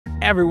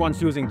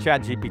everyone's using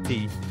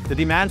ChatGPT. The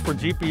demand for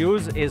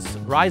GPUs is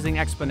rising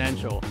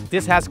exponential.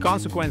 This has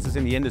consequences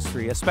in the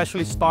industry,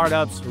 especially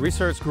startups,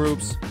 research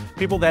groups,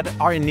 people that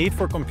are in need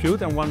for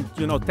compute and want,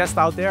 test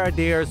out their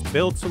ideas,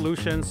 build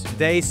solutions.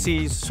 They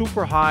see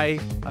super high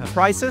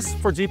prices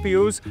for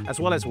GPUs as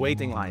well as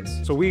waiting lines.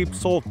 So we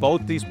solve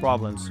both these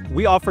problems.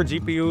 We offer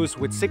GPUs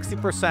with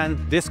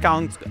 60%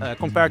 discount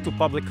compared to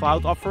public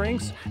cloud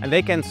offerings, and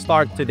they can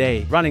start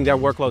today running their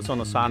workloads on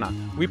Nosana.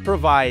 We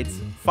provide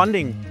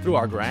funding through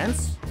our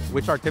grants,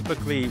 which are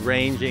typically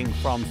ranging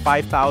from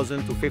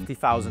 $5,000 to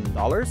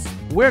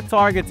 $50,000. We're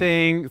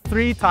targeting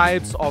 3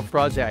 types of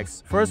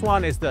projects. First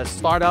one is the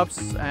startups,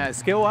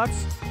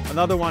 scale-ups.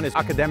 Another one is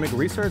academic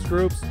research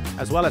groups,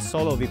 as well as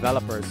solo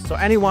developers. So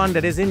anyone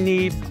that is in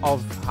need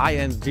of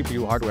high-end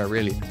GPU hardware,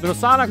 really. The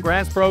Nosana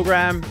Grants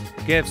program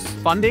gives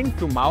funding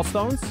through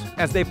milestones.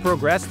 As they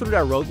progress through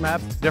their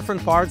roadmap,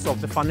 different parts of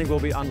the funding will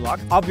be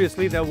unlocked.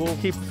 Obviously, they will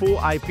keep full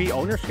IP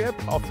ownership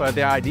of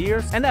their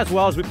ideas, and as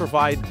well as we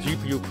provide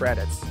GPU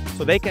credits.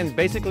 So they can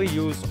basically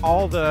use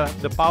all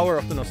the power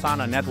of the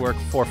Nosana network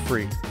for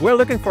free. We're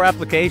looking for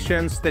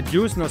applications that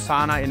use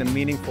Nosana in a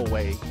meaningful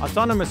way.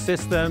 Autonomous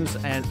systems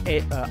and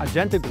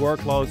agentic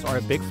workloads are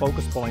a big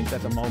focus point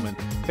at the moment.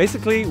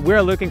 Basically,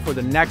 we're looking for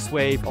the next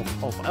wave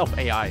of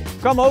AI.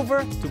 Come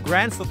over to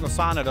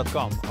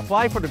grants.nosana.com,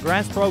 apply for the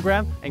grants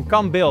program, and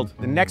come build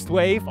the next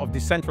wave of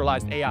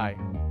decentralized AI.